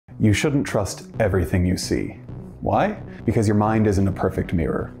You shouldn't trust everything you see. Why? Because your mind isn't a perfect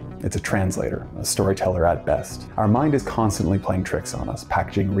mirror. It's a translator, a storyteller at best. Our mind is constantly playing tricks on us,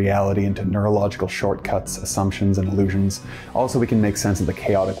 packaging reality into neurological shortcuts, assumptions, and illusions, all so we can make sense of the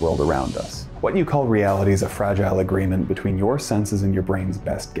chaotic world around us. What you call reality is a fragile agreement between your senses and your brain's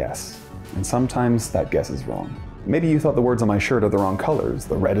best guess. And sometimes that guess is wrong. Maybe you thought the words on my shirt are the wrong colors.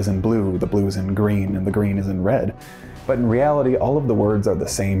 The red is in blue, the blue is in green, and the green is in red. But in reality, all of the words are the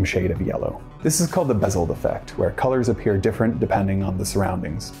same shade of yellow. This is called the bezeled effect, where colors appear different depending on the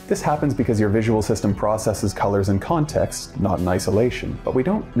surroundings. This happens because your visual system processes colors in context, not in isolation. But we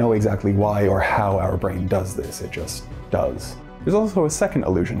don't know exactly why or how our brain does this, it just does. There's also a second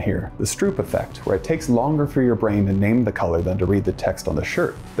illusion here, the Stroop effect, where it takes longer for your brain to name the color than to read the text on the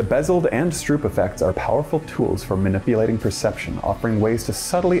shirt. The bezeled and Stroop effects are powerful tools for manipulating perception, offering ways to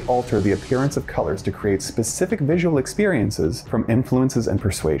subtly alter the appearance of colors to create specific visual experiences from influences and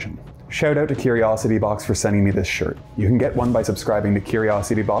persuasion. Shout out to CuriosityBox for sending me this shirt. You can get one by subscribing to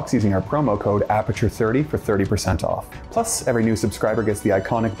CuriosityBox using our promo code Aperture30 for 30% off. Plus, every new subscriber gets the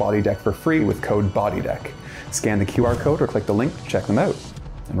iconic body deck for free with code BODYDECK. Scan the QR code or click the link to check them out.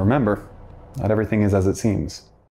 And remember, not everything is as it seems.